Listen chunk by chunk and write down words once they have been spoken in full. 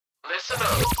Listen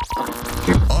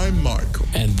up. I'm Michael.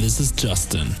 And this is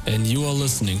Justin. And you are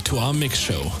listening to our mix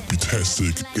show.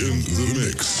 Betastic in the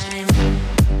mix.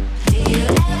 Do you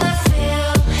ever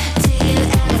feel? Do you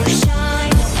ever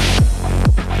shine?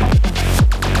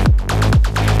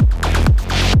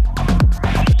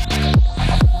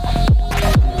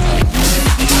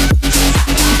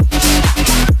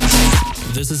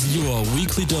 This is your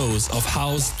weekly dose of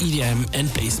house, EDM,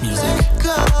 and bass music. Let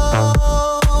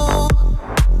go.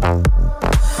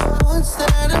 What's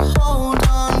there to hold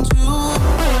on to?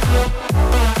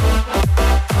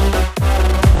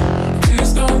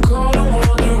 Please don't call and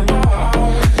wonder why,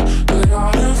 but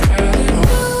I have had it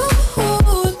all.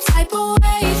 Ooh, type of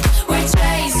wave we're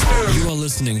chasing. You are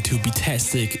listening to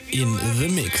Betastic in the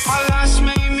mix. My last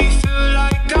made me feel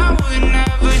like I would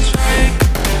never trade.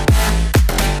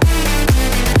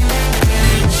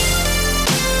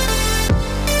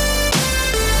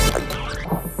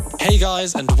 Hey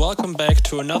guys, and welcome back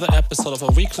to another episode of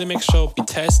our weekly mix show,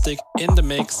 Betastic in the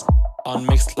Mix, on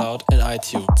Mixcloud and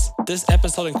iTunes. This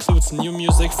episode includes new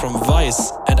music from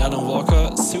Vice and Alan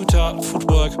Walker, Suta,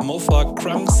 Footwork, Mofak,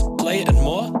 Krunks, Play and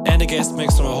more, and a guest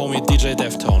mix from our homie DJ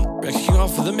Deftone. We're kicking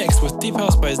off the mix with Deep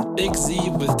House by Big Z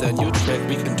with their new track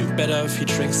We Can Do Better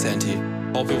featuring Santi.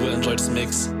 Hope you will enjoy this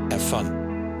mix. Have fun.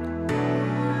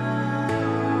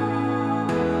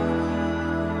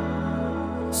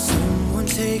 Someone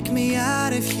take me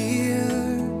out of here.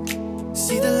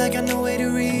 See the light, got no way to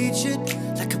reach it.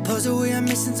 Like a puzzle, we are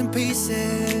missing some pieces.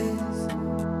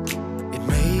 It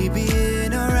may be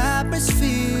in our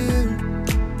atmosphere,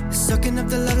 sucking up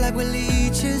the love like we're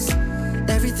leeches.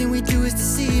 Everything we do is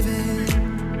deceiving.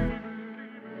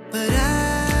 But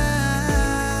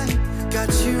I got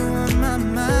you on my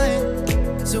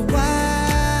mind. So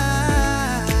why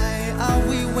are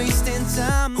we wasting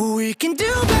time? We can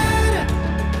do better.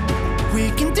 We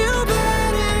can do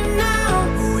better now.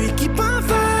 We keep on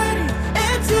fighting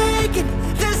and taking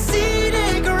the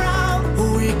scenic route.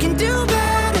 We can do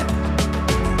better.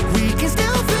 We can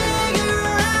still figure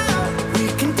out. We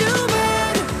can do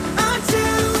better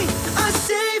until we are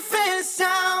safe and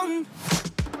sound.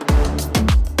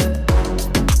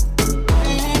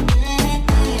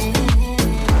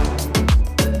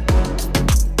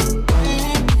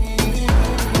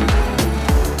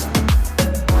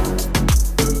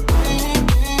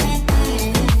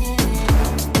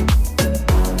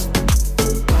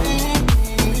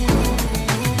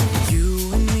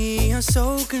 You and me are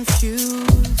so confused.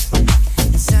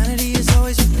 Insanity is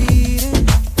always repeating,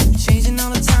 changing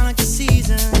all the time like the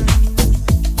seasons.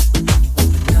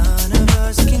 But none of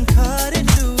us can cut it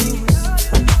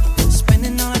loose.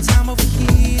 Spending all our time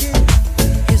overheated.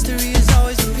 History is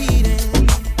always repeating.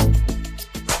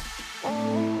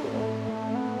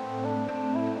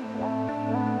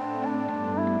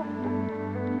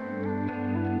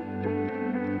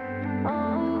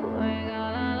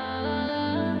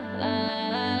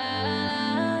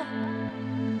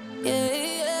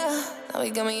 Yeah, now we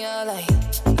got me all like,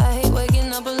 I hate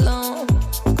waking up alone.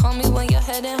 Call me when you're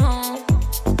heading home.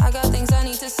 I got things I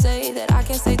need to say that I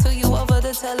can't say to you over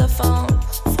the telephone.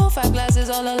 4, 5 glasses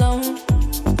all alone.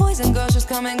 Boys and girls just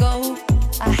come and go.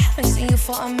 I haven't seen you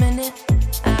for a minute.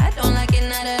 I don't like it,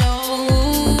 not at all.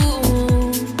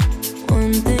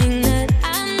 One thing that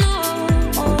I know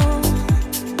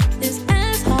is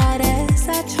as hard as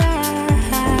I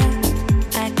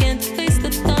try, I can't face the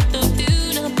thought of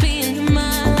you not being in my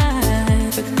life.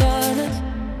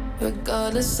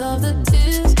 Regardless of the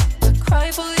tears I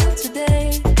cry for you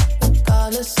today,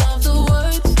 regardless of the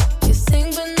words you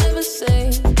think but never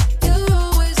say, you're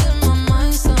always in my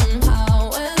mind somehow,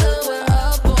 whether we're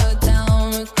up or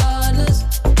down. Regardless.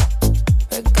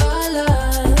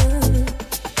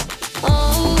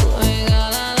 Oh,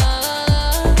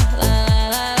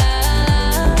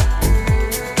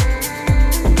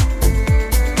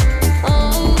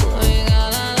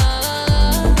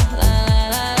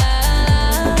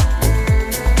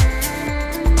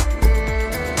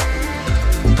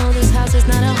 oh, this house is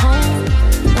not a home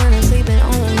when I'm sleeping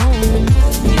all alone.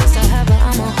 Yes, I have, but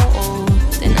I'm a hoe.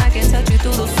 Then I can touch you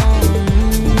through the phone.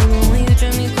 When you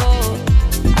dream me cold,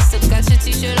 I still got your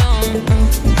t-shirt on.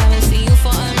 Haven't seen you for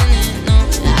a minute, no.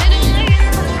 I don't like it.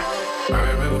 I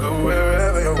will go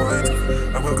wherever you want to.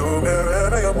 I will go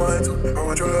wherever you want to. I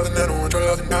want your love and I don't want your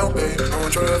love now, babe. I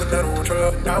want your love and I don't want your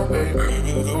love now, babe. I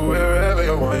will go wherever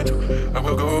you want to. I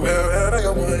will go wherever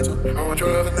you want to. I want your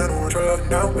love and I don't want your love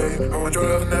now, babe. I want your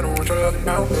love and I don't want your love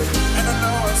now, babe. And I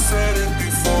know I said it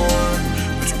before,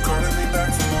 but you're calling me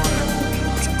back for more.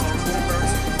 But you're calling me back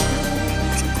for more.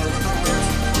 But you're calling me back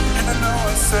for more. And I know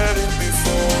I said it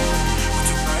before, but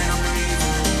tonight I'm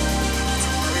leaving.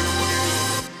 Tonight I'm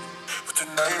leaving.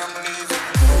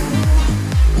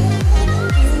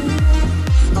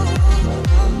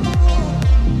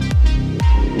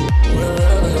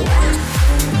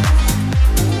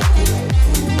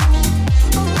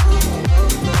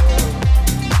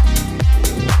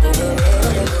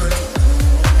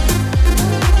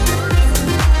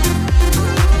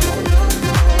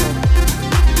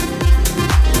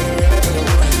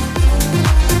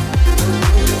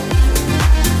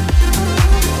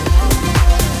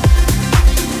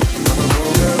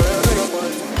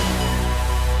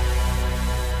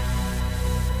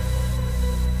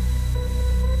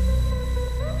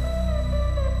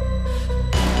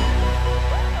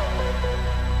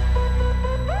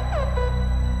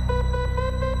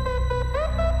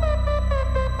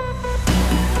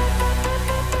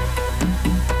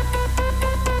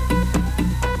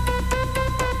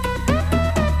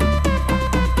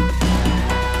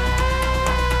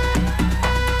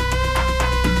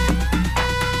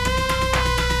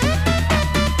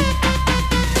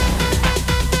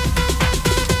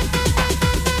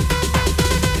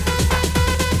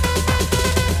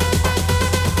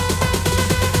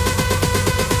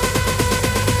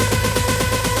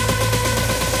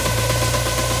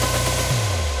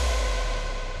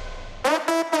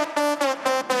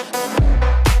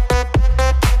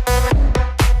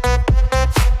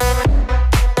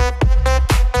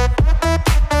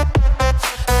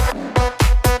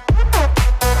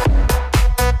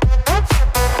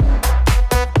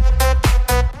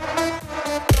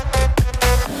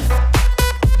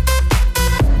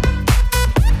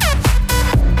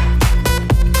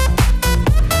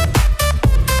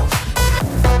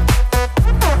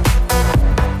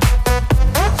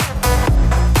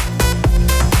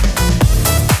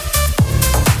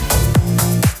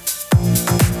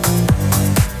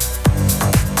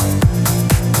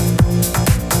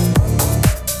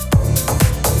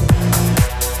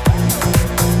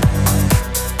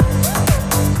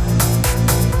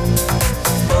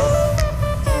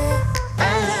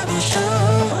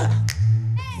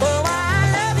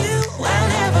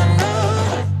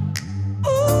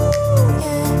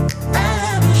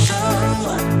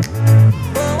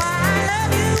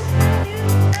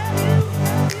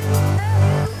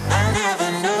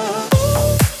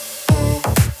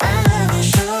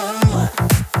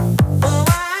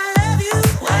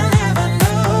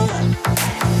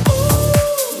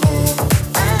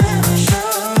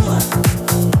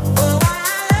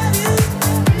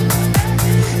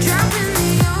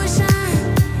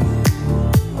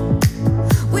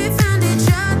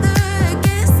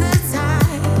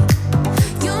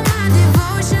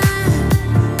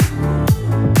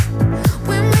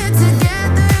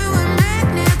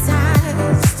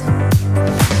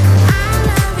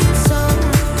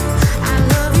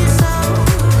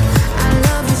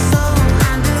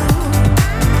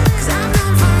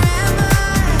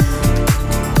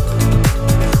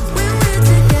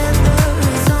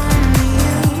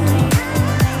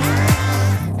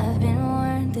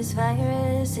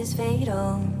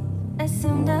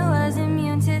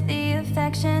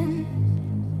 attraction.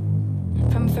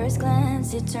 From first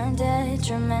glance, it turned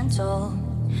detrimental.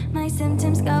 My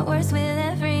symptoms got worse with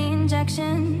every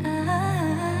injection.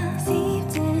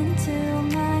 Seeped into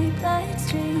my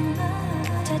bloodstream.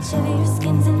 Touch of your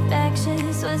skin's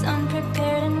infectious. Was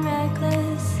unprepared and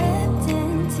reckless. Slipped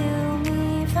into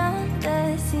me from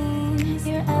the scene.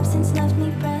 Your absence left me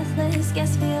breathless.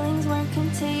 Guess feelings weren't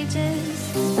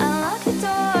contagious. Unlock the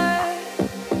door.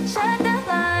 Shut the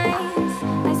lights.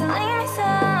 Isolate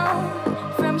myself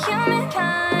from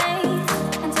humankind.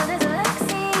 Until there's a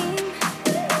vaccine.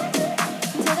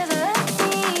 Until there's a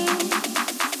vaccine.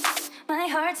 My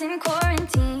heart's in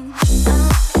quarantine.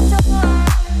 Unlock the door.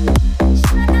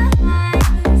 Shut the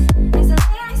lights.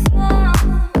 Isolate myself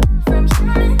from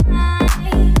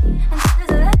humankind. Until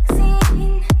there's a vaccine. Until there's a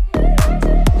vaccine.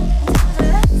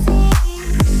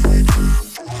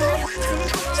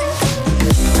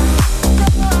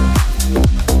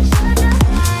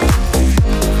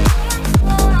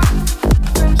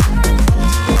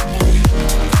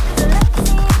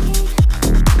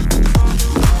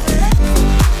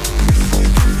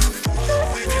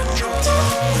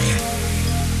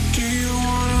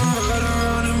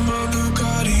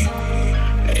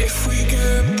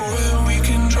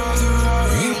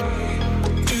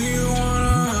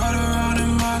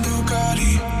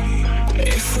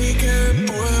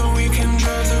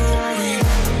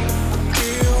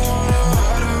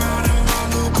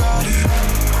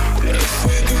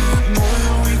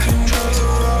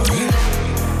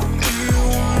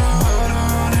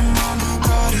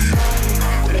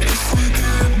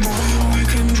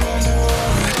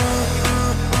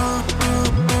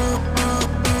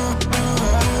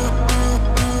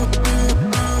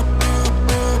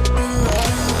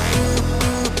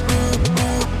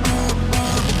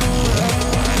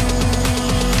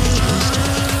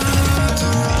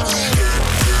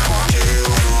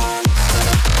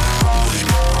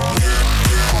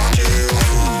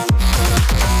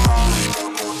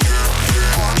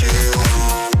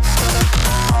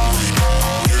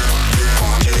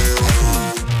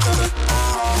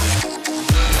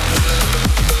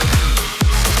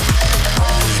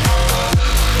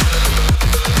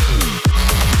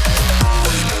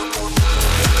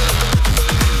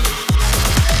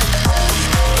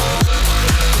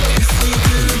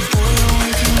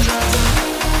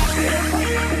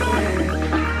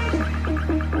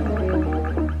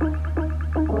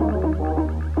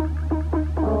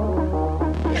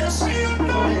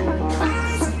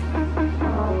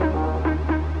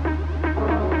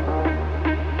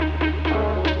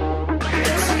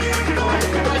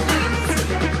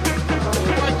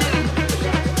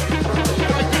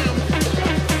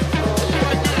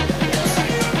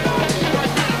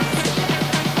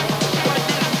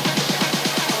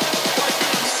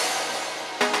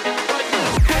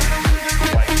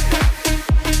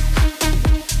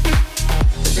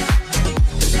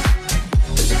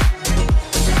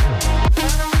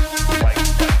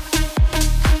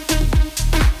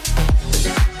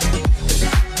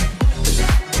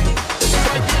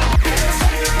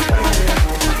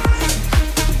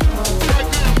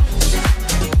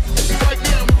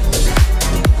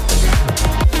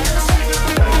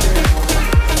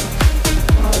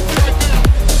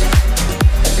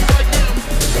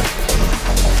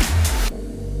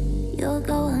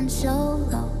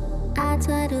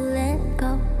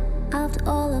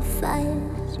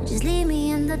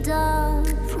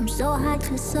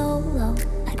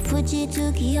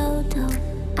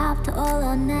 in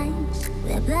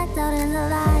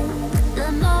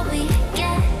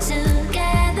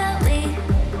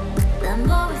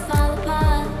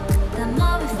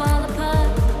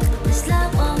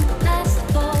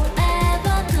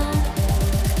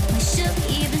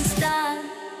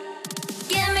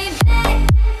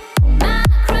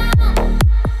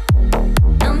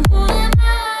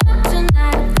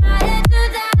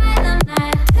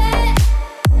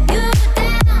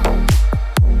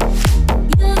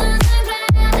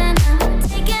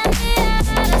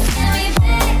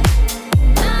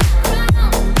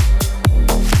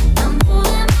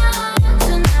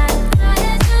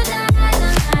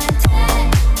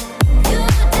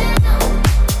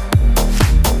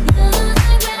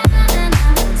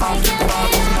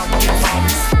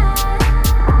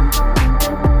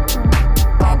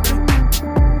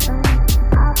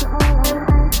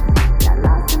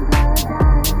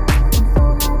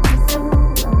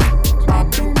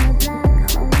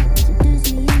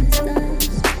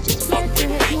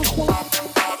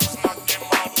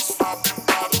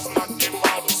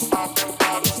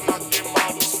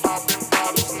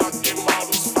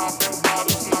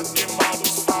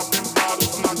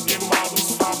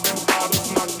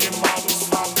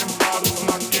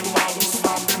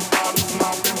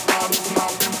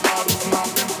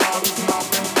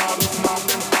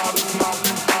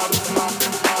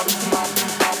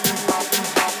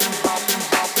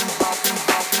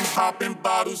Popping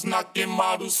bottles, knocking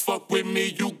models. Fuck with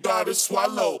me, you gotta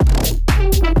swallow.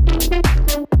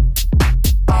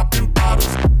 Popping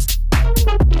bottles.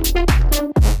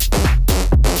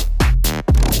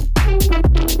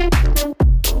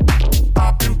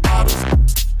 Popping bottles.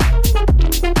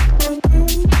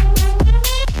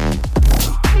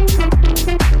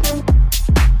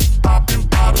 Popping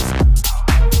bottles.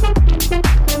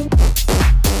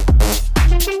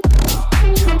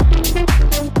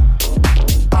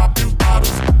 Popping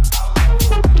bottles.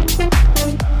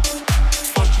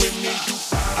 Fuck with me, you.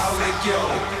 I'll lick yo.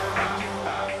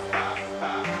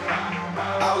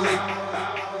 I'll lick.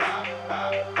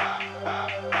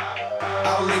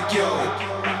 I'll lick yo.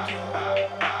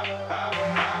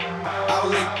 I'll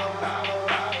lick.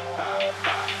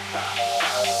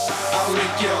 I'll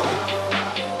lick yo.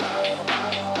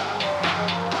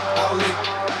 I'll lick.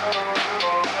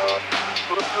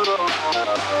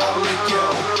 I'll lick yo.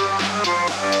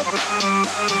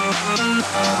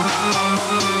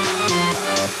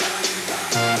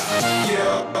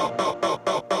 Yeah.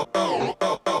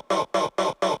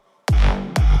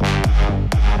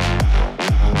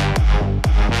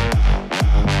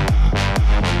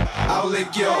 I'll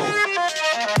lick yo.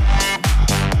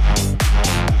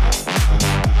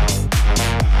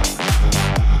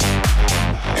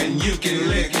 And you can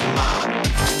lick mine.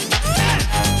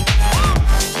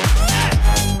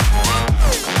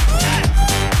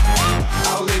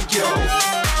 I'll lick yo.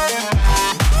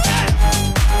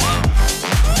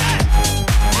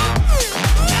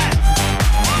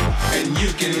 And you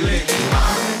can lick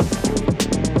mine.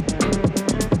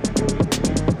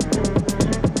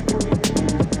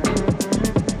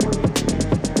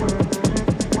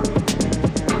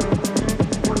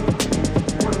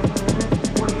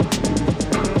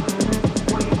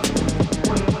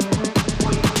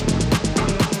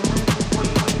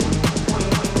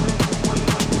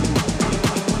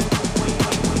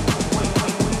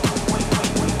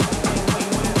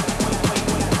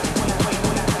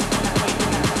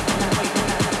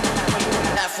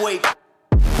 Halfway.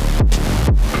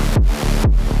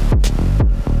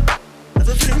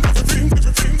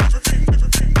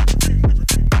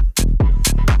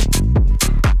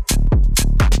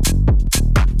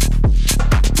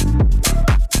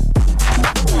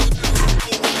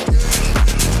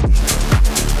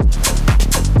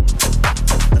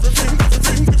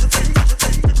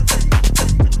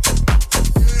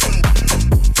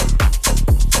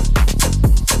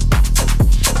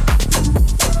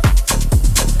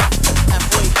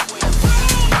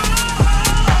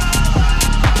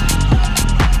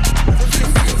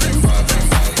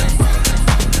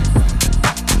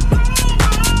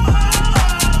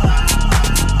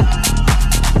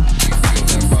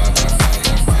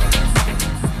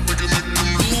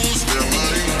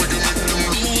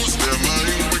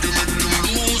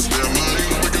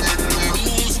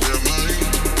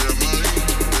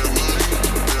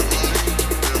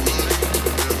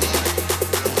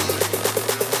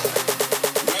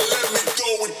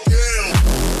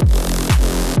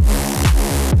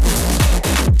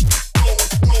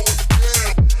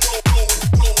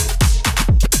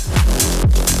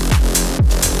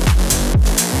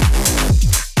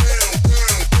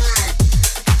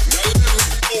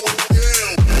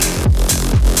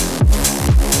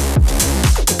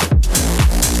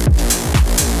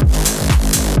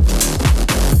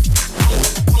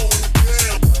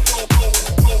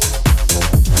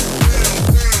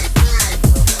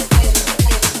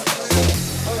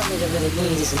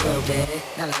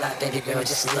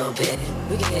 Just a little bit.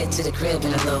 We can head to the crib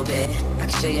in a little bit. I can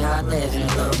show you how I live in a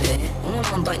little bit. When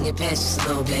I'm unbutton your pants just a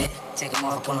little bit. Take them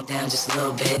off, pull them down just a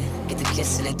little bit. Get the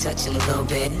kissing and touching a little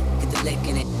bit. Get the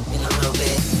licking it in a little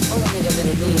bit. All a nigga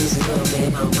really needs is a little bit.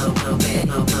 Little bit.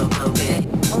 Little bit.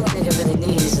 All a nigga really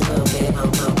needs is a little bit. Little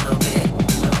bit.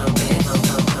 Little bit. Little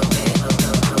bit.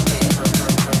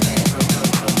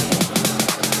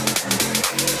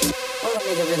 All a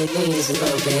nigga really needs is a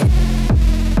little bit.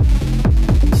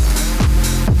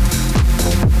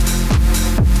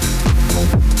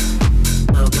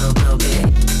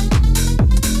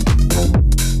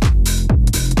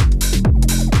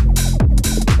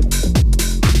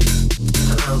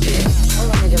 All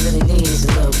a nigga really needs is a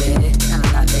little bit. Not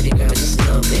a lot, baby.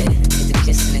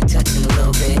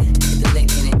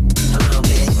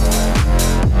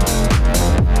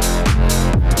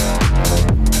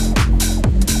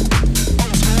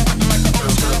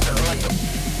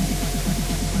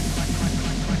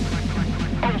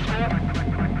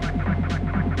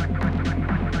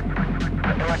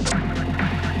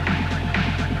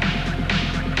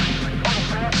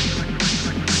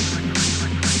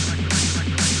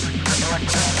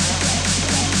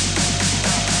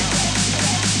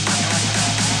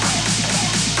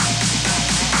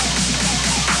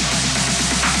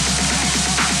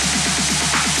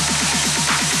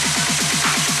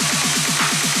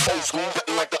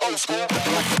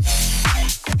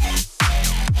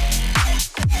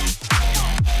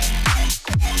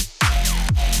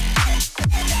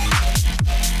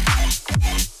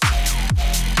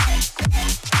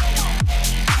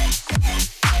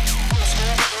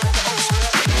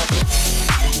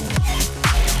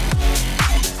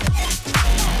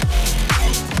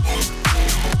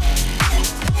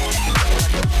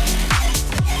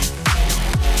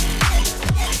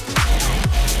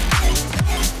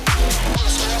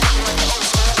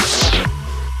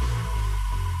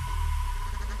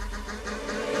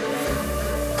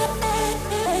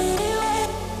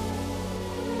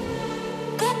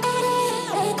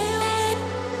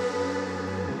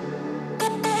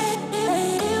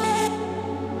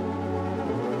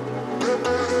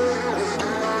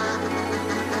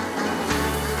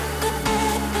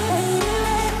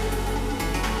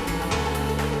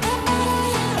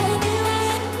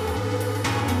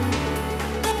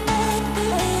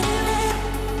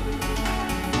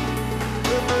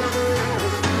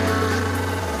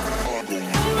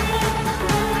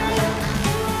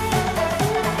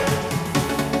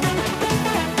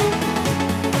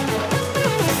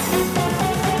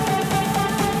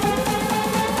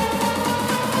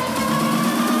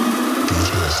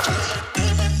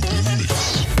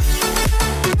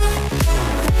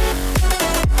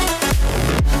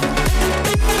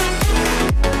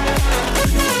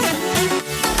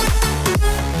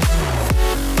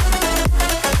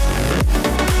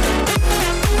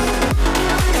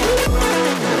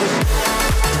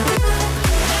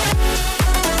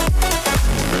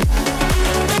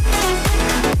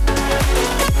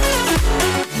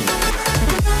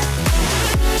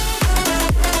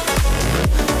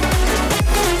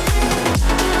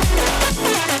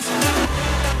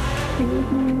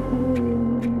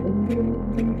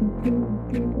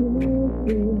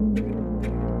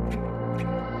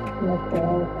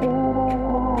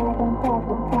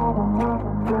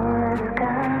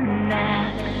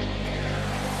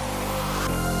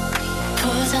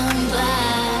 Put on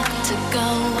black to go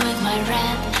with my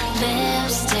red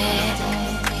lipstick.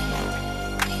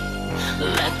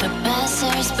 Let the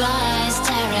passers-by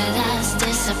stare at us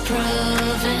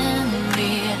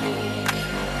disapprovingly.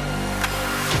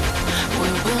 We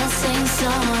will sing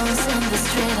songs in the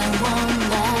street and won't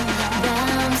let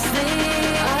them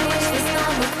sleep. I wish this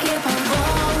night would keep on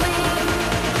going,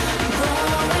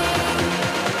 going,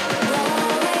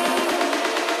 going,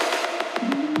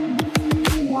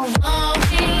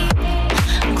 glowing,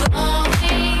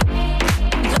 glowing,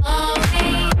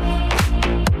 glowing.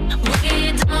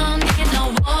 We don't need no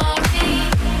worry,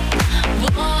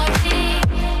 worry,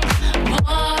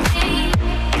 worry.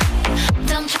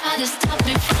 Don't try to stop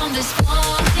me from this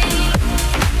falling,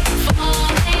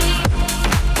 falling,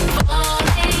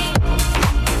 falling.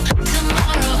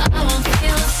 Tomorrow I won't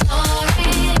feel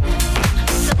sorry,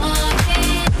 sorry,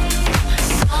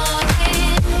 sorry.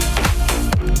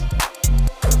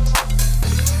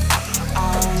 I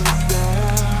was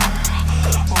there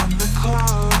when the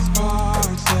clouds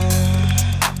parted.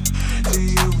 Do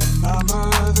you remember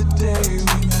the day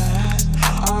we met?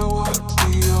 I walked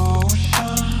the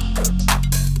ocean.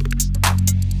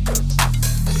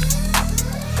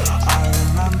 I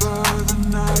remember the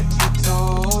night you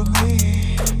told me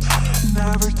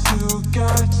never to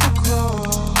get too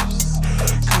close,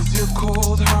 'cause your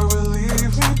cold heart would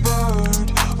leave me, bird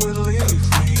would leave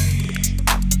me.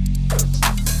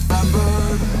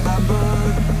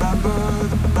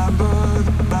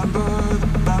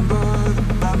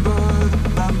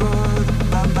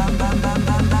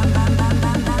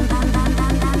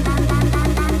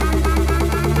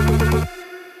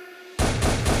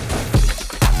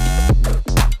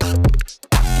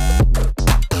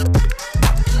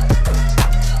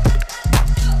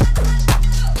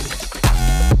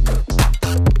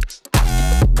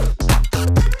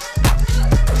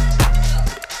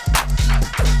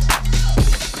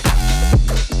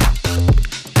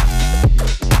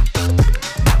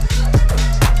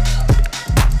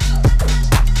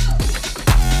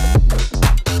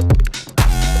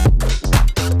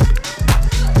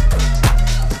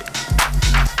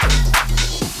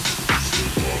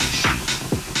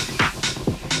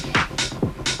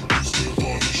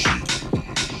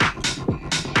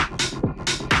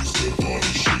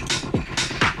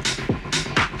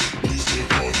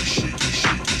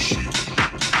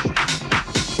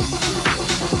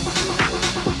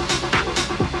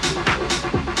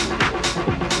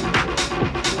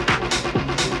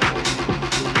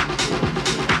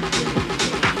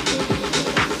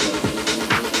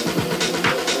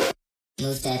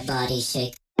 Move that body,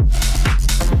 shake.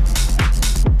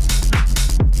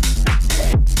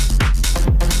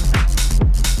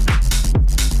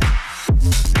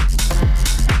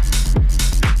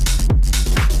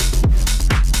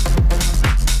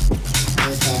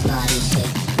 Move that body,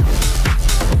 shake.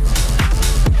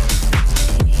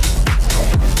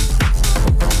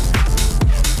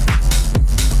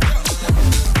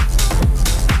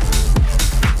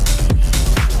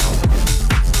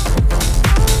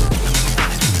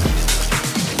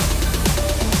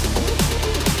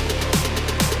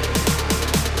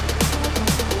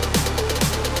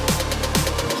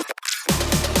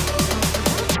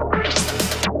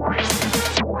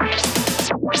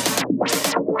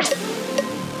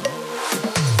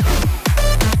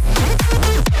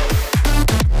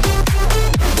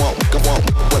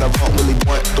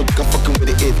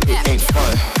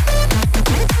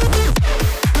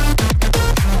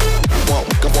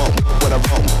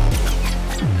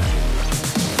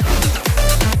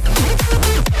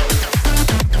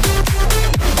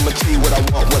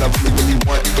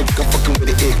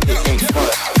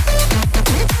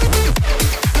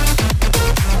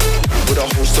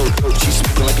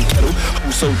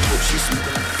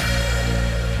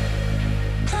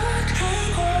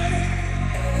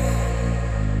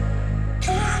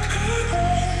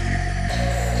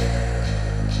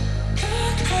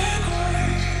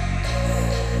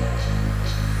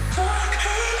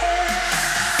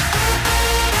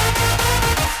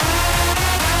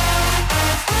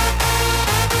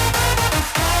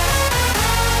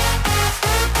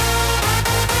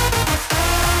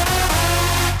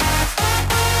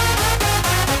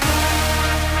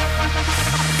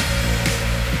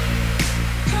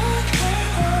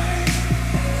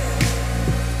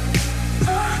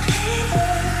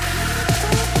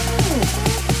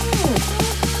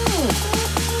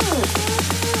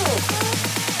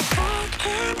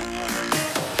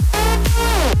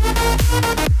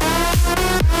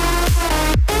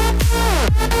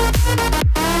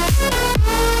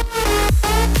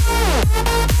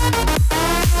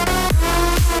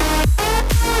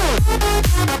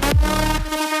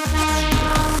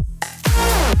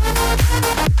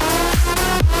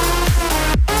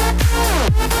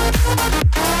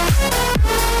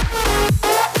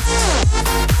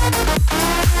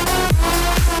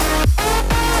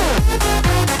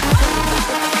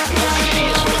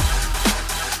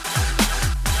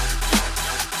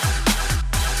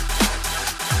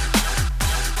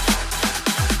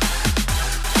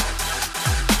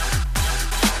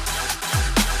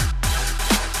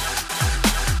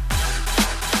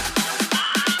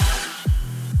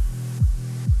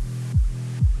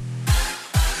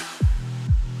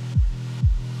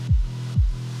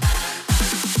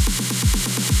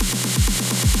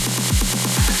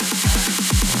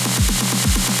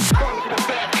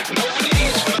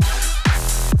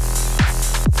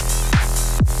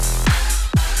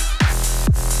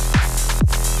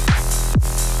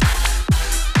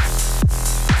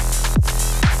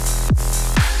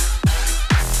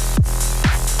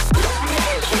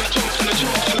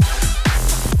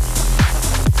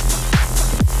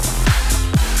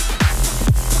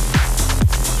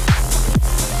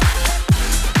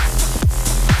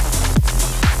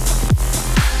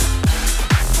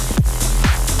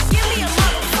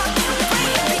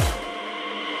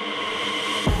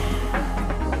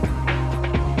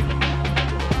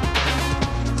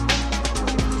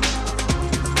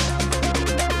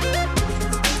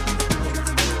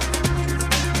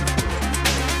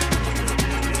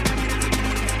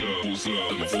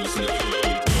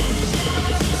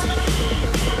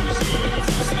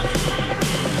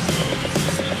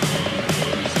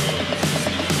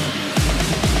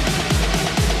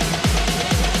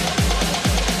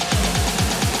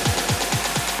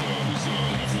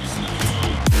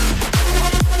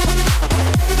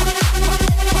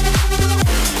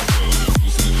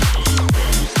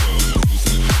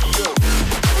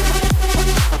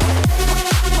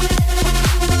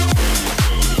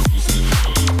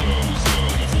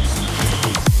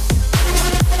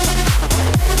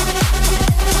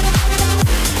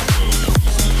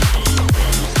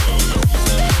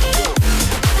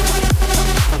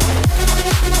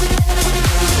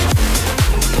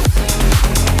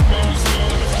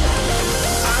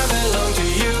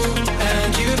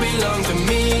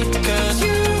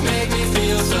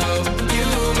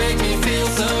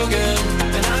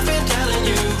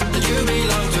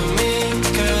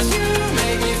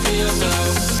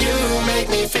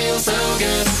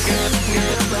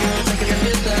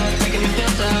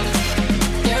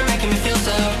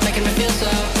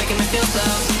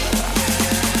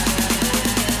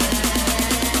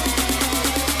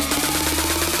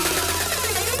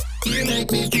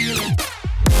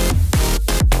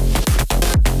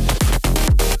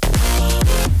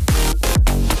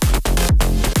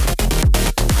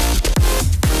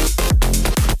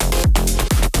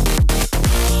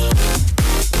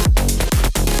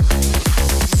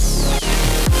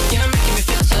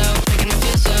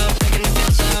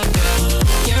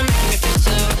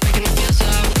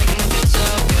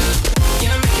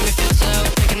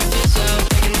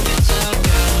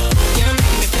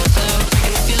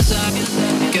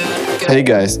 Hey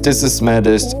guys, this is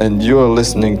Maddest and you are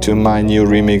listening to my new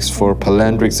remix for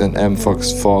Palandrix and M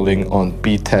Fox Falling on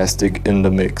Beatastic in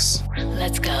the Mix.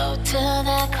 Let's go to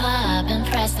the club and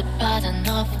press the button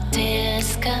of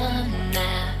disconnect.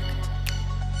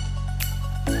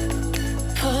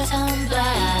 Put on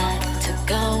black to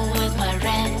go with my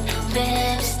red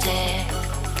lipstick.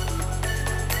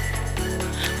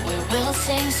 We will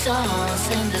sing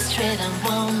songs in the street and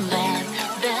won't let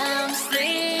them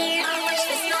sleep. I wish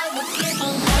this night would keep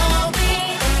on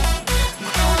going,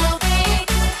 going,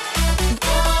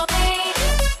 going.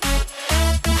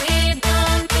 We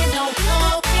don't need no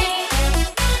going,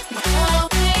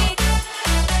 going,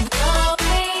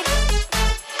 going.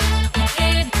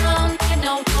 We don't need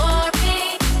no worry,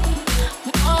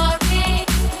 worry,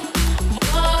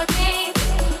 worry.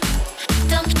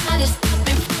 Don't try to stop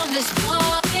me from this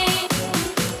worry,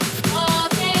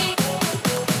 worry,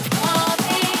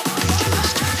 worry.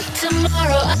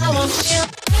 Tomorrow I won't feel.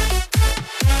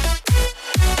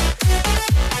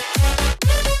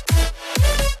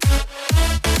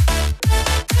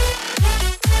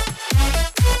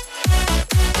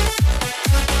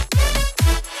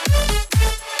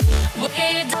 We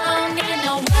don't need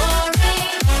no worry.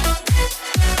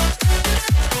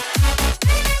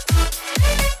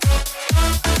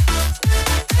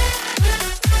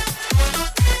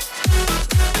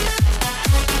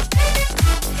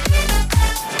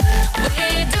 We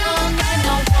don't need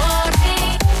no worry,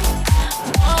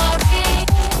 worry,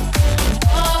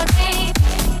 worry.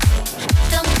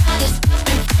 Don't try to stop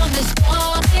me from this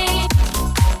worry,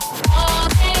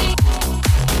 worry,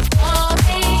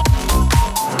 worry.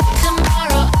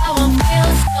 Tomorrow I won't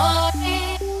feel sorry.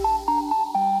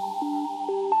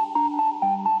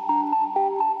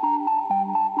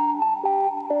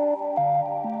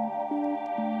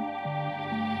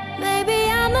 Maybe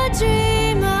I'm a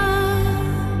dreamer,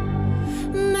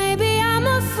 maybe I'm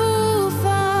a fool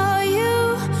for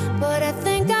you, but I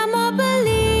think I'm a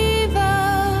believer.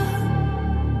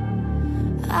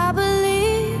 I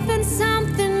believe in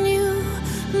something new.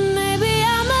 Maybe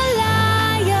I'm a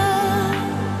liar,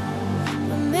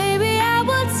 but maybe I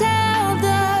will tell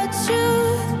the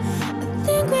truth. I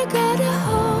think we gotta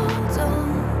hold on.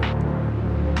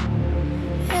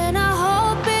 And I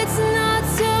hope it's not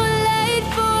too late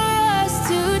for us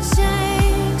to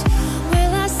change.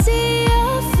 Will I see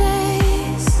your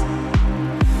face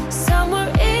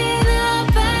somewhere in a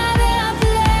better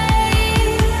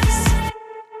place?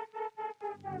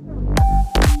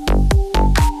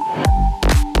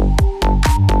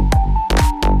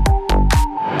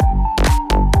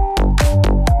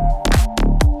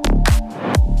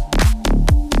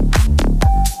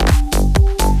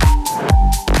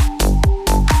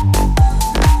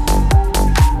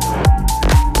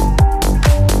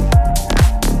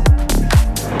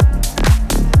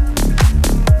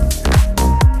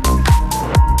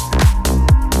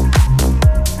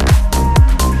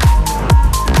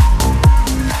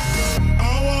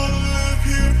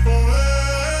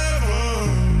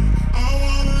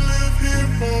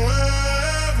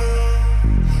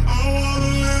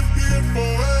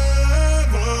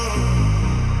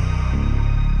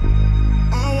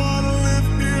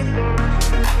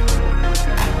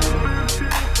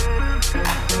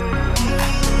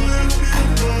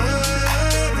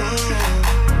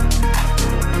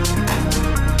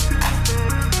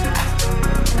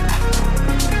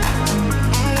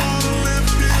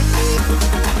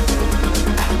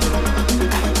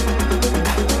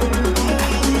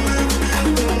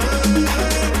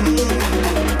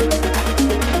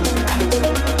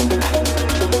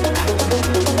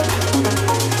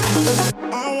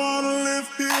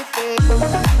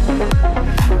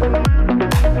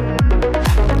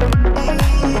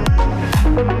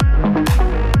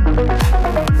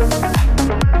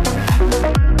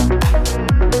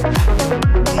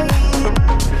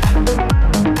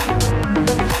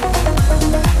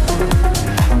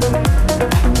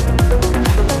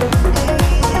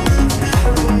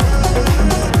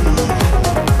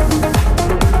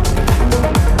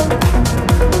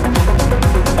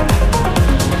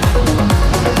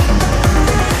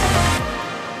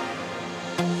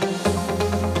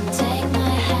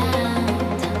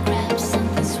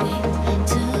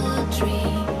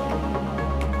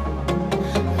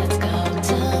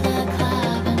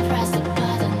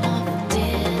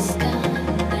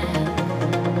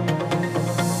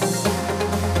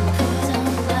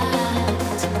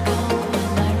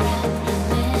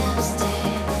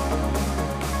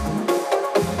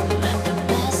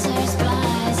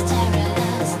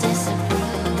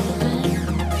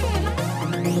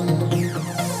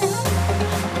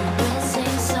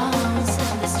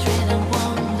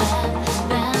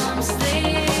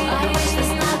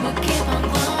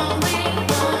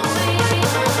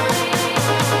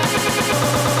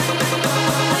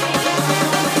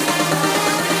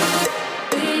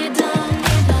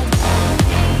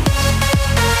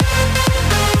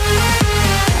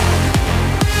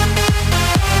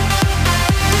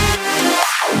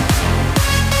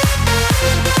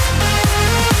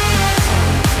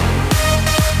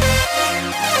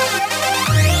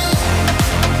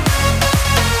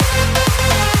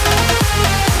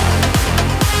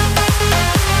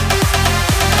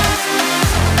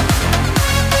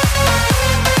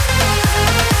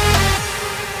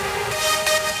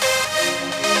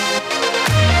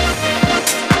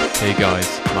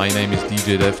 guys, my name is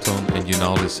DJ Deftone and you're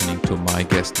now listening to my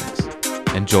guest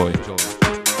mix. Enjoy.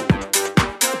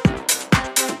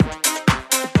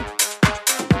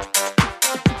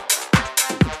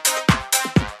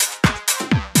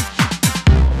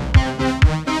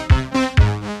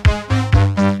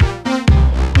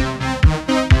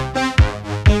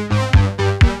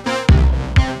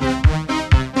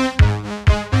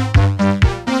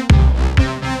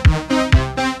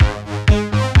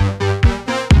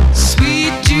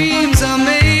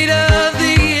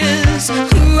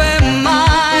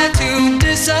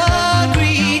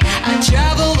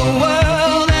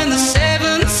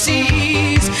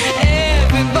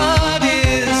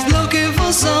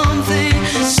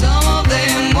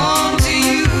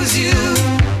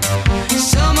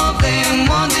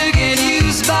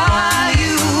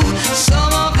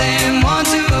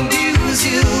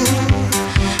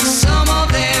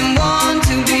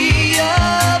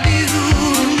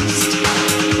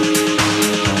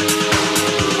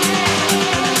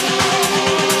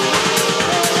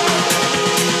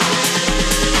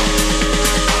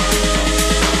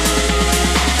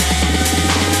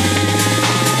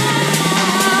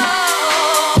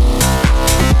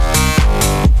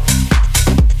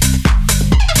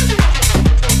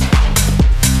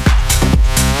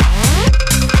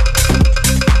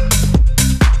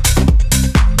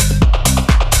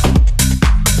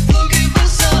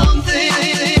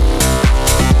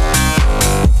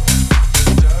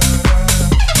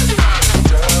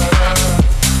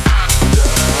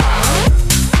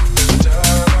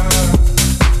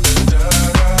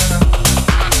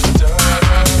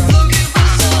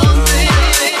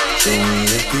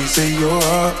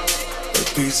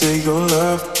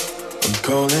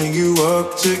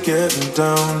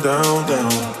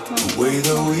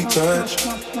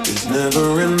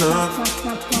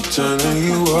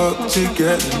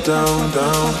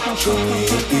 Show me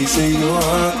a piece of your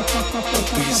heart, a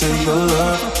piece of your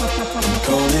love. I'm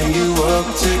calling you up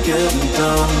to getting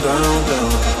down, down,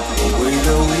 down. The way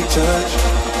that we touch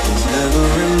is never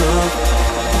enough.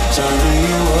 I'm turning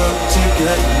you up to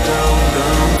getting down,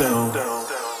 down, down.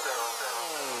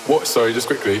 What? Sorry, just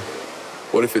quickly.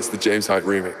 What if it's the James Hyde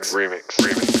remix?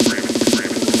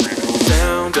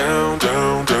 Down, down,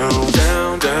 down, down,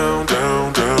 down, down, down, down,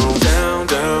 down,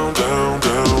 down, down, down,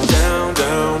 down, down,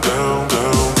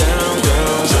 down, down.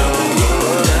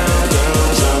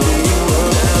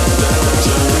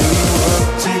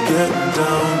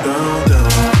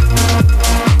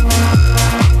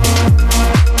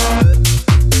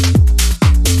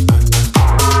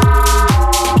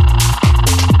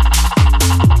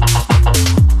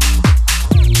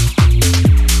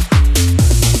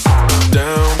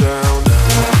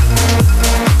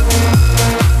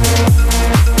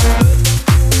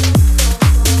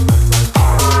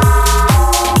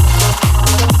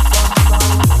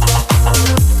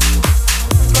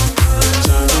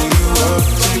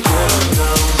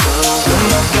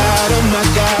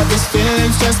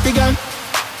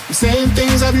 Saying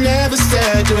things I've never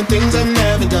said, doing things I've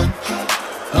never done.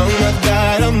 Oh my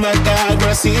God, when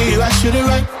I see you I should it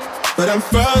right. But I'm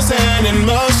frozen in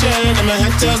motion and my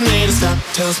head tells me to stop.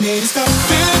 Feeling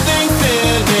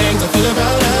things I feel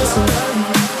about us.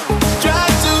 Try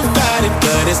to fight it,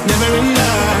 but it's never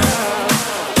enough.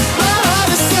 My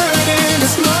heart is hurting,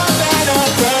 it's more than a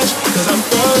crush. Cause I'm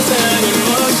frozen in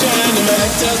motion and my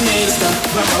head tells me to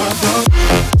stop.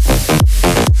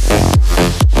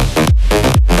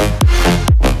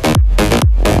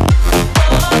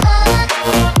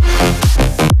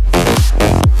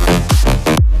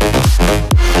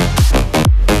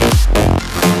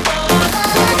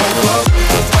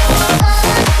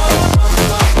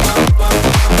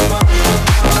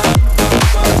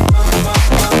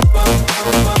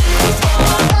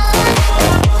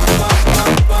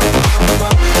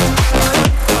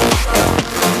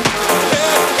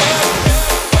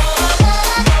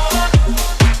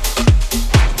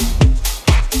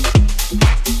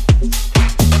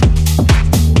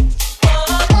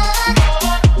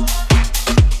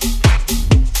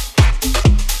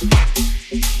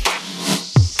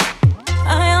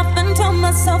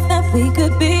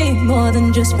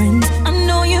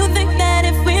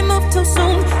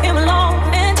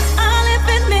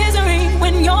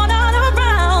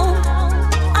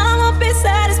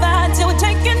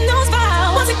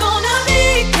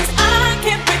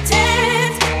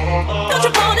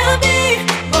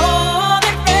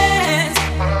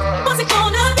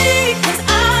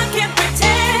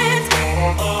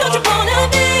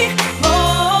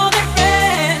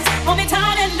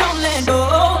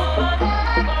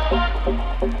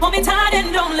 Hold me tight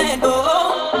and don't let go.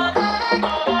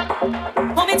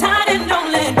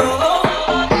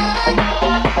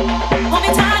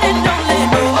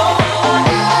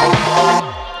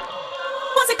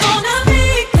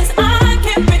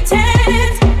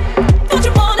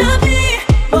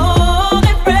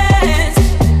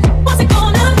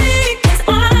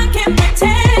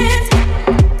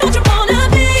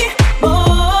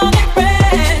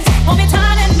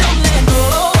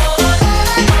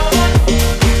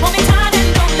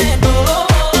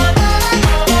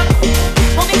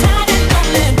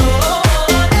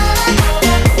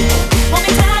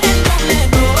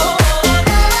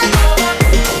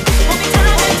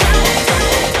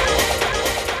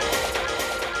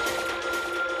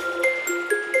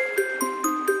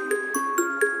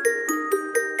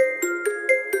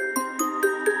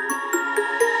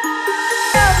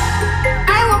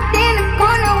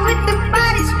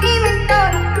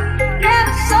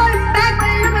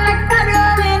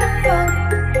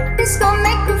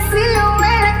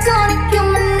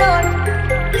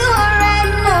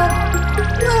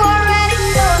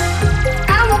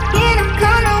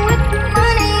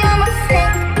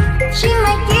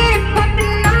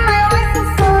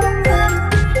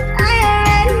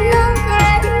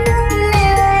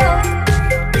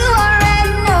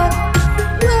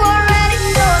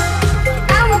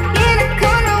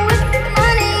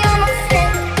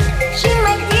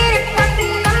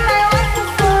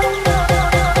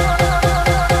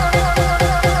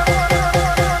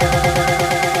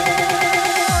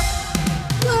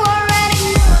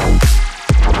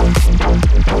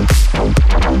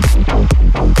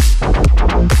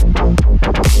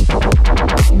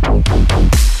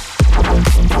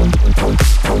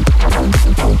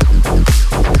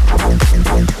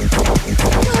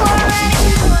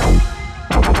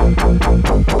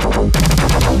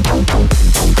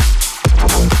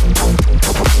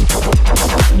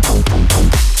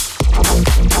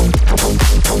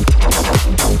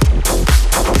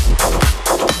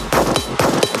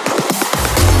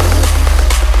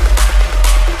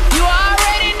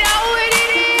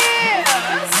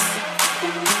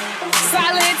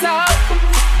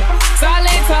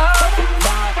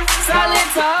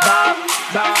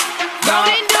 Now watch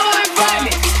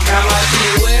me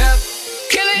whip,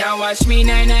 kill it. Now watch me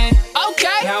nay nay.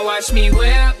 Okay. Now watch me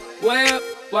whip, whip.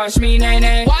 Watch me nay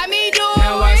nay. Why me do it?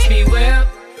 Now watch me whip,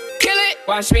 kill it.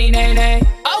 Watch me nay nay.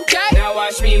 Okay. Now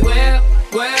watch me whip,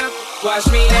 whip. Watch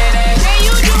me nay nay. Can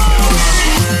you do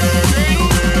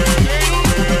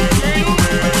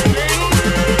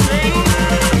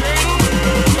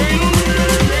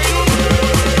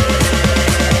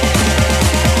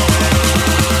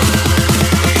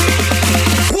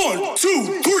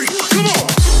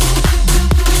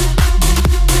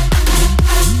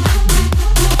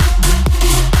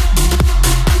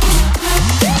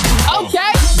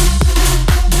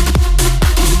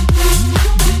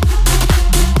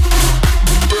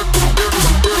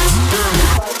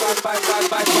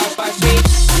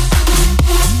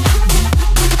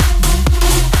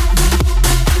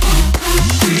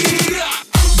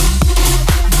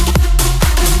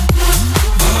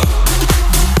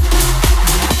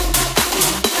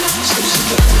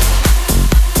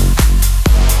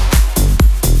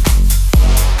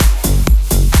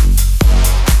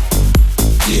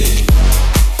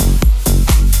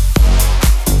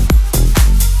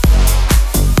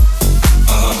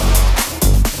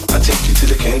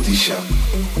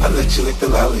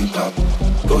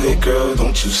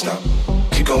you stop.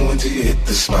 Keep going till you hit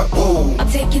the spot. Whoa. I'll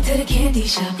take you to the candy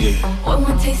shop. Yeah.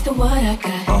 One taste of what I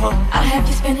got. I'll have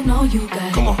you spending all you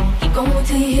got. Come on. Keep going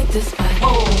till you hit the spot.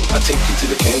 Whoa. I'll take you to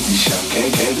the candy shop.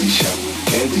 Candy shop.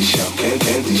 Candy shop.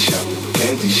 Candy shop.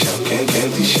 Candy shop.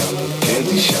 Candy shop.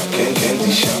 Candy shop.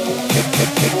 Candy shop.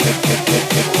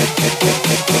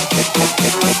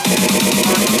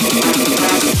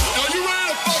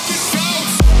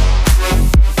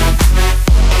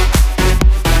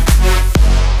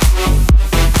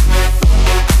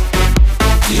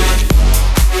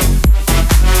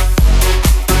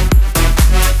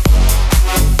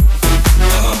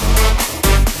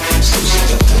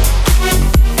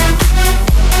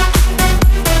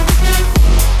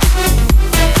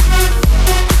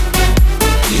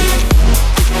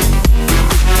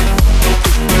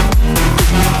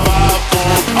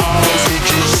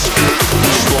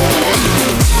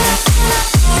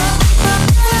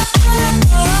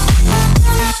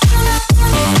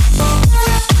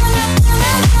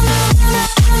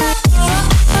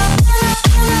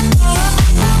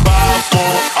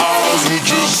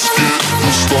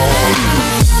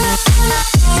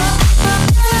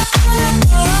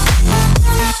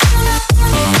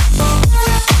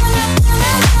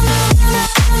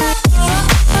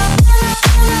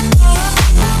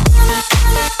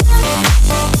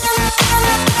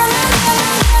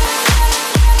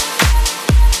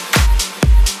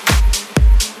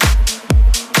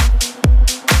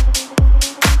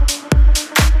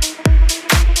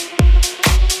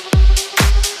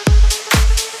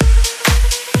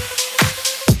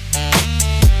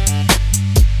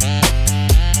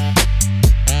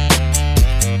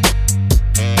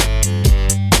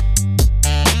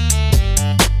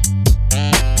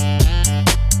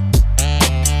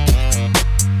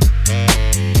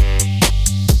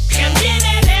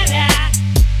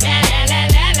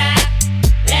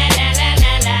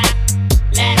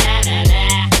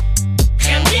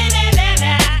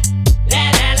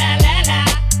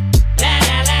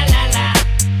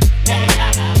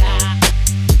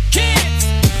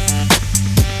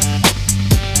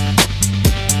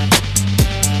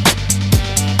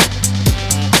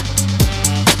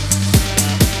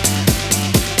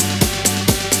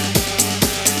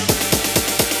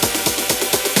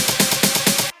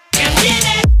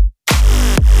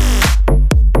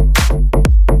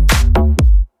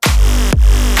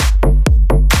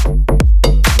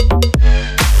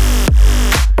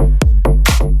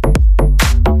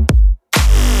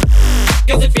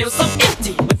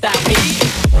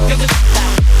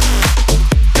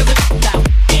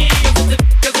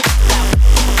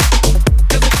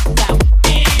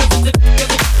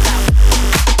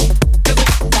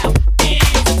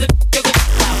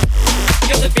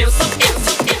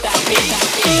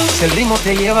 Si el ritmo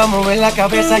te lleva a mover la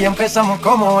cabeza, ya empezamos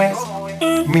como es.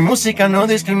 Mi música no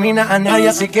discrimina a nadie,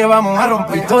 así que vamos a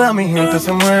romper. Y toda mi gente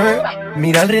se mueve,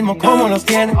 mira el ritmo como los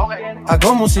tiene.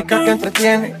 Hago música que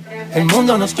entretiene. El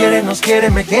mundo nos quiere,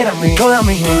 me quiere a mí. Toda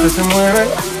mi gente se mueve,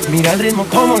 mira el ritmo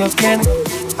como los tiene.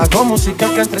 Hago música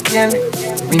que entretiene.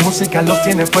 Mi música los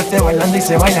tiene fuerte bailando y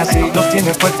se baila así. Los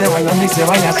tiene fuerte bailando y se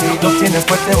baila así. Los tiene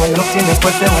fuerte bailando, los tiene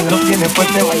fuerte bailando, los tiene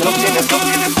fuerte bailando, los tiene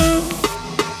fuerte.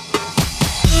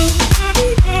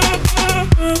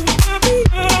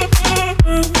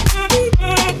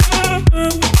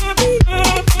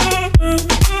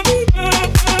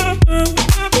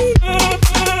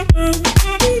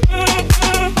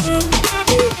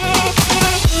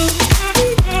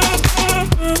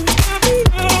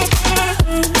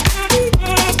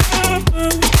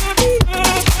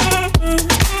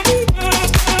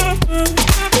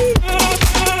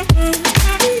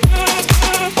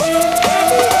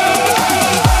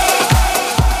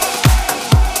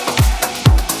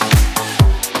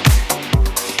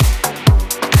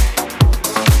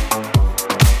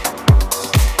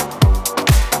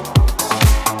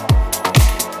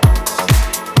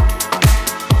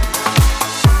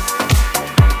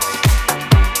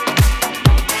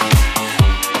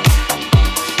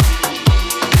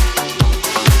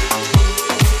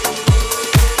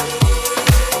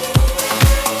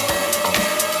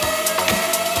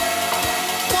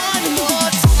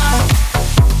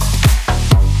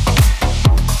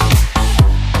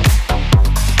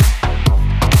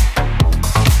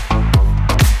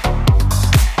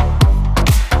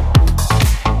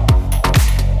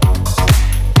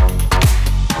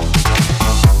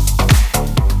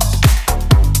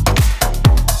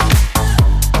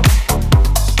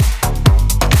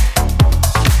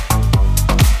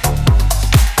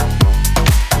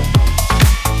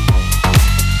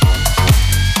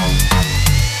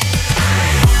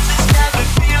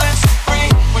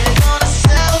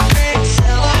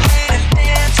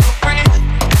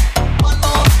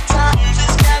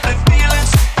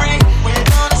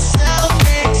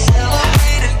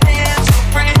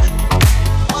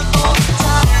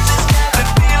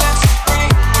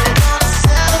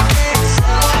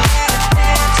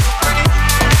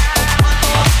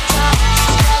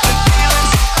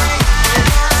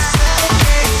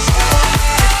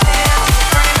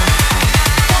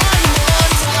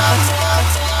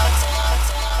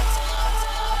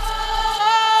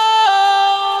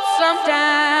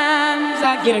 Sometimes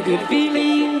I get a good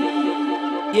feeling,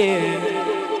 yeah.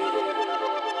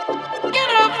 Get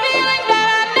a feeling that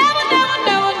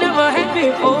I never had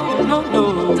before.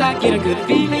 No, I get a good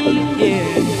feeling, yeah.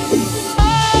 Oh,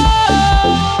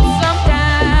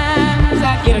 sometimes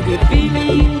I get a good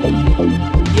feeling,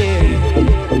 yeah.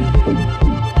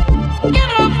 Get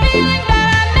a feeling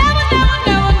that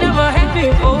I never had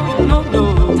before. No,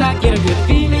 I get a good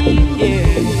feeling,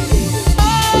 yeah.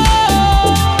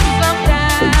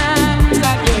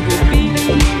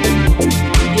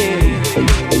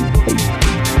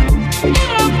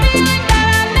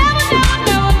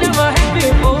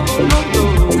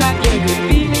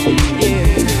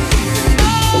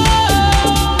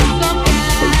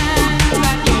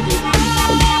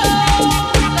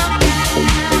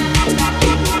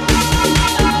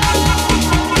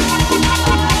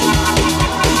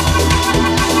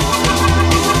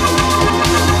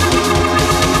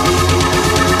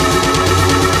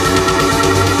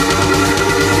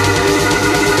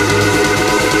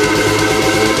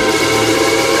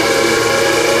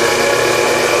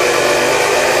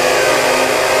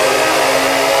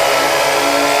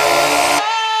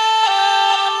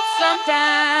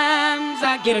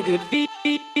 Get a good beat.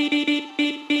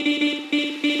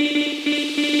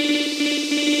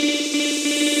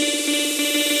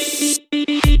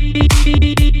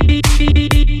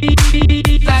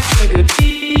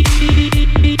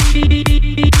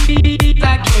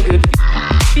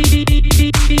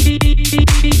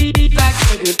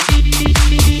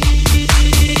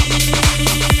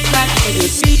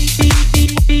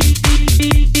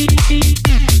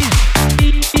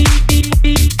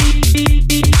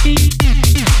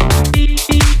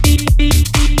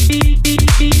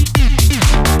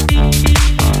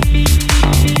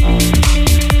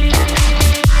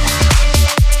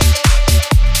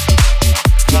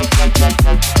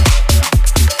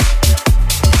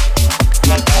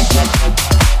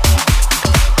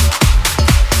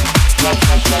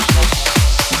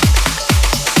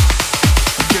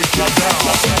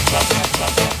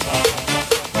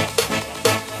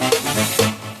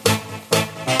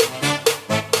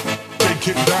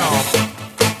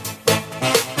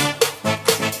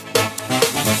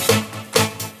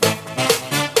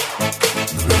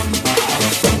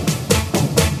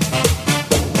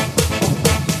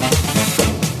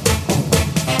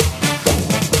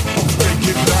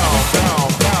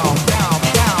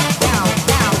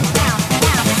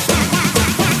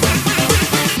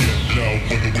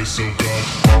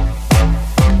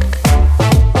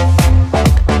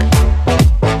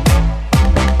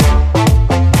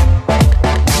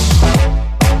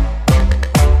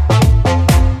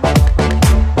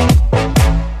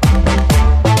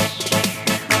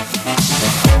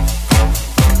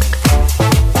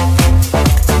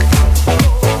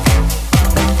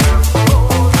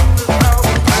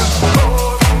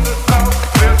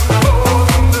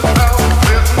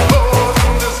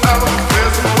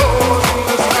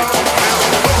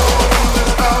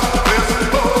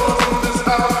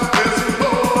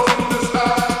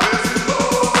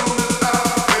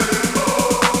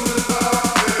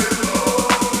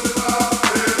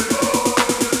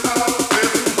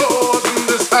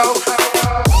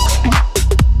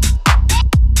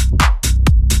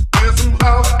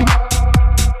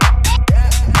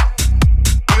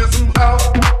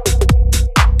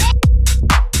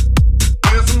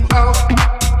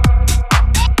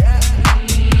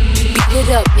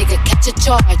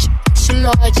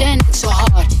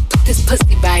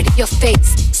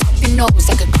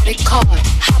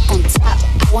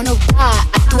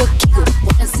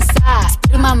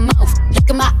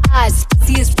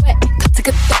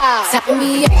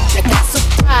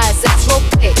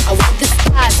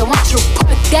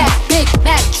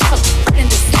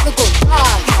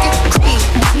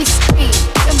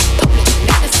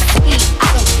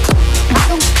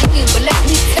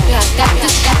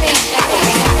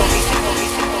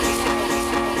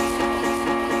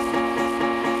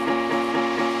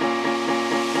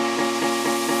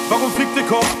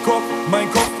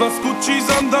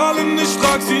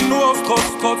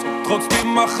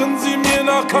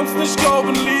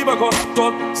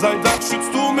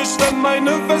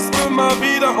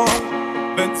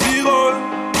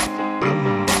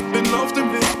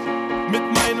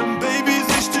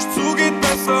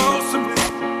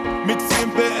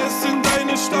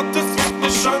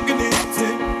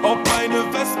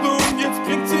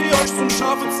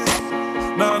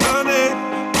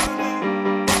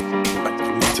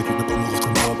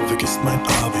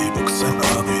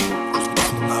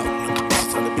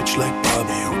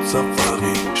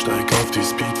 Safari, steig auf die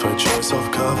Speedfight, scheiß Boys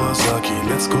auf Kawasaki,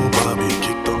 let's go Barbie,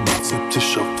 kickt am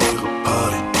Tisch auf eure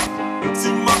Party.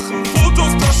 Sie machen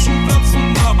Fotos, Taschen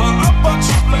platzen, aber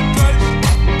Apache bleibt gleich.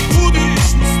 Rudi,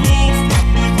 ich muss los, wenn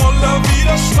die Roller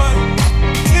wieder schreien.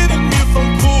 Reden wir von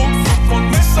Koks und von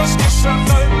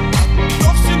Messerstechereien.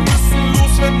 Doch sie müssen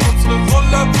los, wenn unsere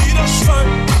Roller wieder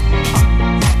schreien.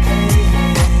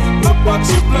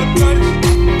 Apache bleibt gleich.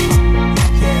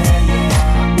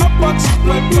 Apache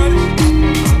bleibt gleich.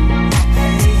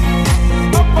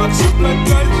 Apache bleibt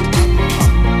gleich.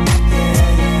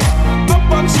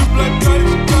 Apache bleibt gleich,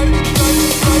 gleich, gleich, gleich,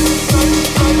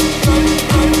 gleich, gleich, gleich, gleich,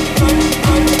 gleich,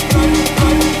 gleich, gleich,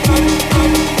 gleich,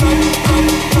 gleich,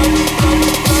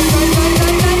 gleich,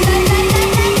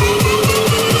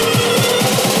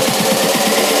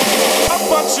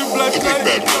 Apache bleibt gleich. Apache bleibt gleich.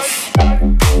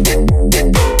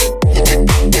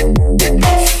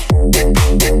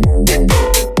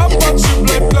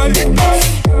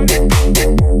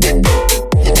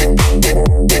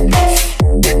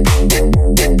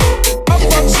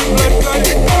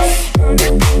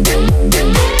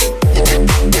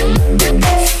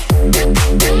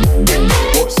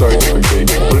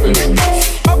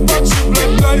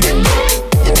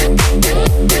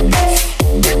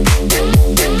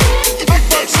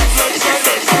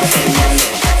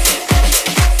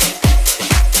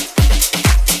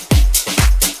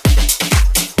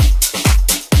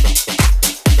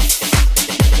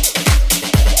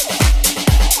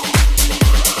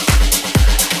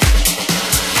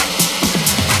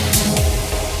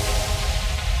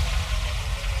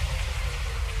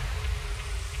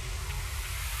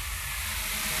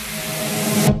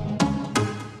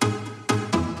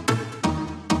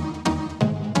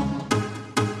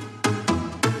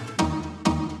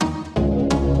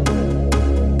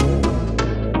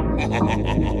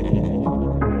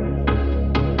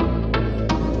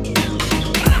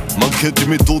 Kennt die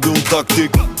Methode und Taktik,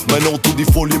 mein Auto die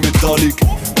Folie Metallic.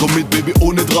 Komm mit Baby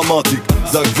ohne Dramatik,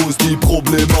 sag wo ist die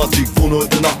Problematik. Wohne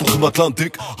heute Nacht noch im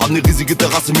Atlantik, hab ne riesige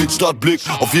Terrasse mit Stadtblick.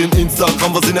 Auf jeden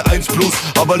Instagram was in der 1 Plus,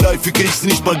 aber live fick ich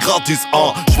nicht mal gratis.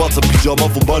 Schwarzer Pyjama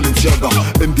von Balenciaga,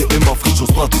 MDMA frisch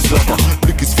aus Bratislava.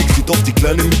 Blick ist fixiert auf die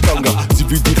Kleine mit Tanga, sie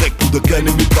will direkt oder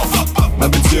keine mit Waffe.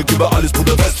 Mein Bezirk über alles, wo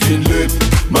der Rest viel lebt.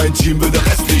 Mein Team will der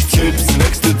Rest nicht zählt, bis die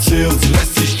nächste zählt und sie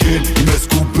lässt sich gehen. Im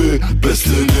SQP, beste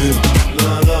Leben.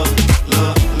 La la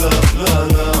la la la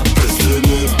la, beste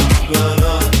Leben. La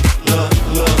la la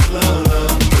la la la,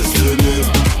 beste Leben.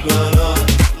 La la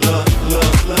la la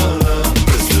la la,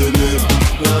 beste Leben.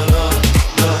 La la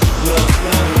la la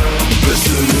la la,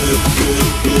 beste Leben.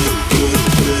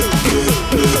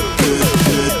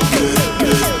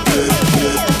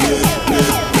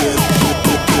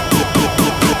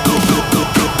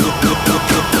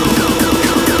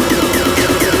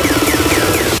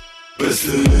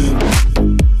 Beste Leben.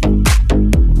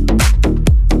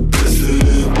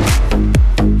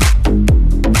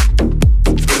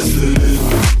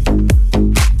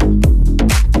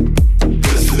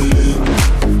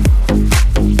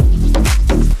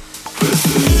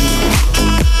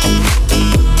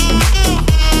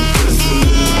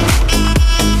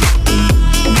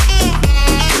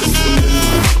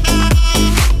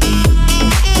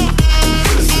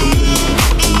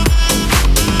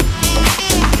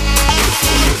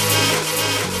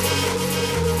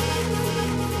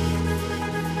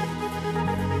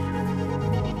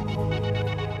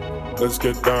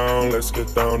 Let's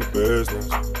get down to business.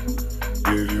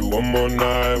 Give you one more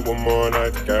night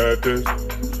to get this.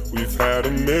 We've had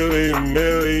a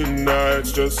million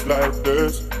nights just like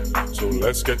this. So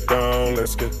let's get down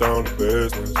to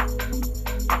business.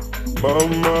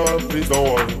 Mama, please don't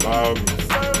worry about me.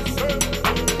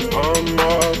 I'm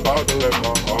about to let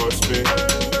my heart speak.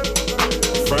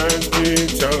 Friends keep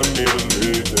telling me to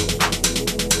leave this.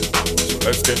 So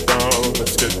let's get down to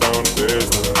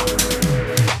business.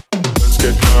 Let's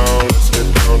get down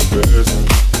to business.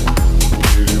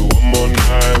 Give you one more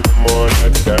night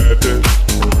to get this.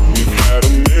 We've had a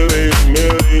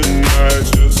million nights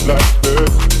just like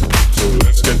this. So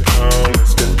let's get down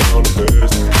to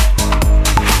business.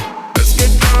 Let's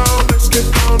get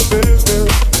down to business.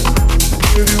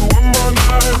 Give you one more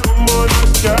night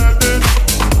to get this.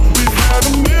 We've had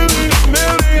a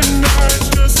million nights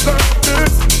just like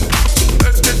this. So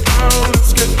let's get down to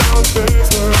business.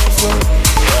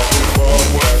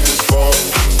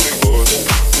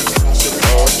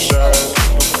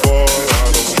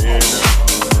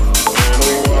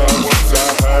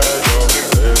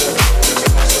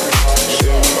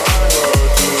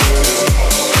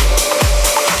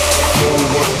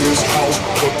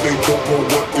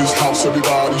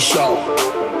 Everybody shout,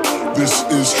 this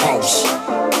is house.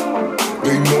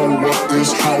 They know what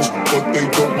is house, but they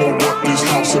don't know what is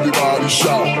house. Everybody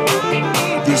shout,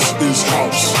 this is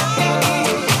house.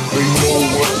 They know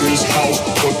what is house,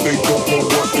 but they don't know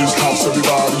what is house.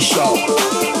 Everybody shout,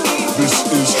 this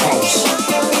is house.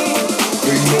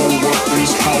 They know what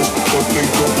is house, but they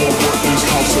don't know what is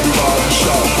house. Everybody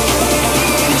shout,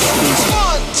 this is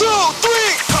 1, 2,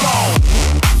 3, come on.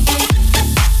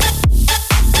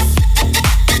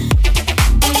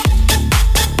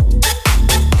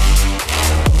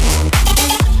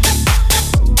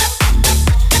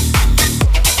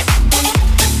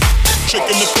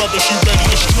 Chicken the brother, she ready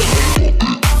to strip.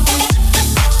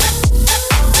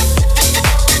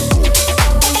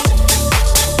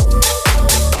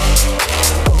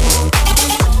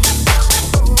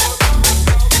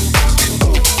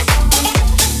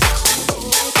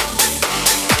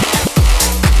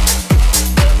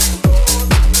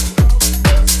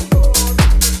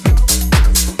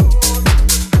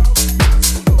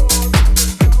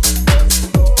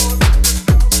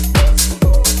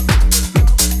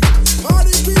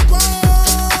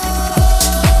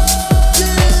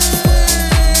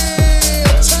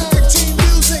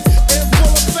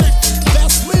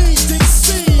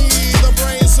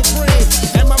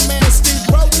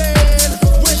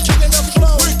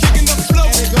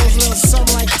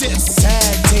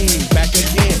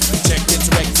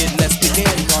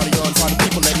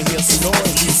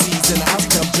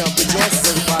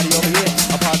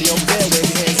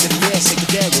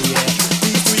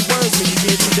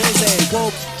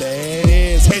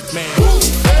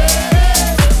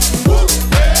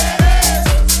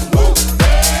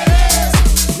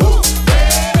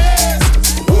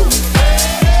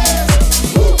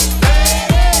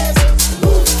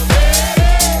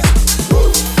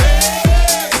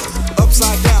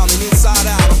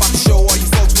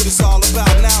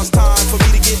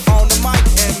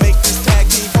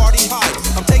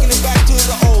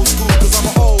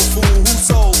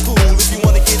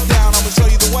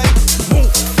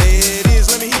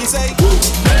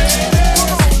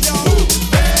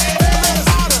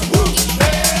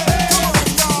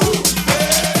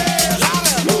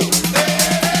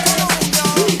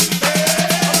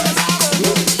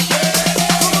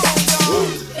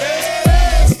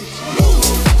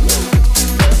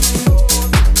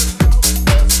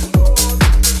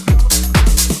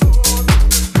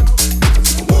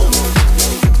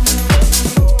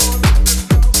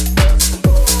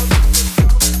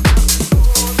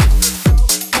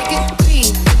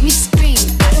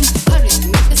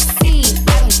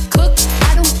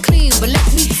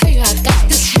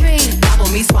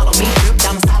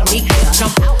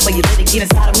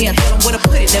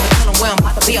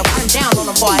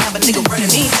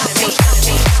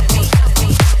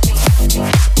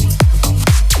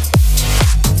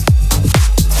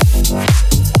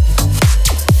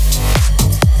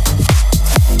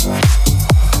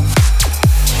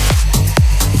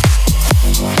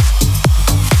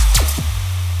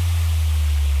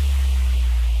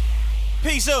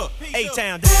 Peace up,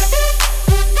 A-Town down.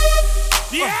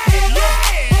 Yeah,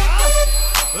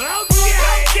 okay.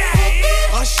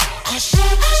 Usher, usher,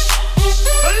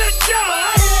 let's go.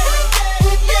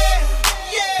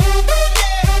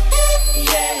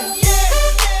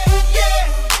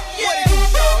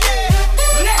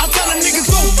 I tell a nigga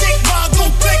go dick ride, go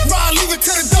fake ride, leave it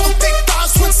to the double thick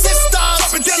thighs, switch sisters.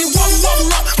 Drop it down and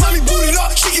wobble up, mommy boot it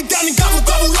up, shake it down and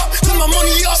gobble up. Turn my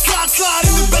money up, slide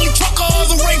in the belly trucker,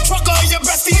 the rain trucker. Your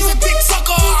bestie's a dick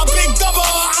sucker, a big double.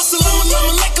 Assalamu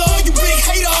alaikum, you big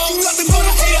hater, you nothing but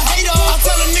a hater. I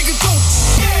tell a nigga go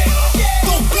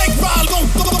fake ride, go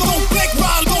fake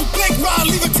ride, go fake ride,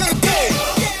 leave it to the day.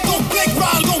 Go fake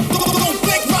ride, go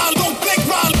fake ride, go fake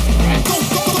ride.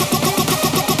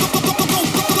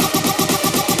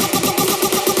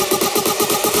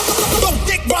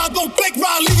 Don't fake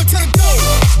ride, leave it to the door.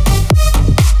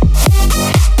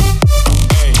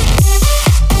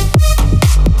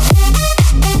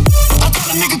 I got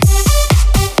a nigga.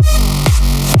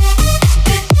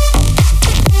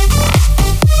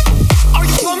 Are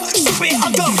you dumb? Stupid,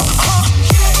 I'm dumb.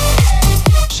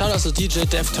 Shout out to DJ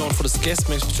Deftone for this guest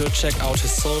mix. Be sure to check out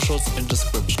his socials in the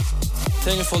description.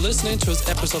 Thank you for listening to this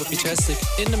episode of Beatastic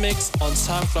in the Mix on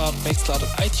SoundCloud, Mixcloud,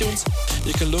 and iTunes.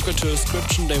 You can look into the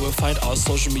description, they will find our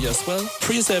social media as well.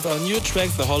 Pre-save our new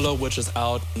track, The Hollow, which is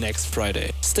out next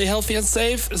Friday. Stay healthy and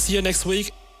safe. See you next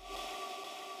week.